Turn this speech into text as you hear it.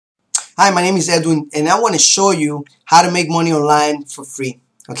Hi, my name is Edwin, and I want to show you how to make money online for free.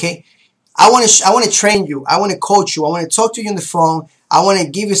 Okay, I want to train you. I want to coach you. I want to talk to you on the phone. I want to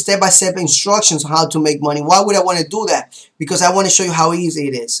give you step-by-step instructions on how to make money. Why would I want to do that? Because I want to show you how easy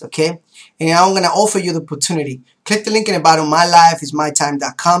it is. Okay, and I'm going to offer you the opportunity. Click the link in the bottom.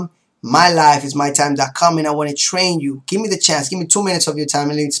 MyLifeIsMyTime.com. MyLifeIsMyTime.com, and I want to train you. Give me the chance. Give me 2 minutes of your time,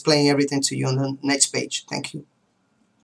 and let me explain everything to you on the next page. Thank you.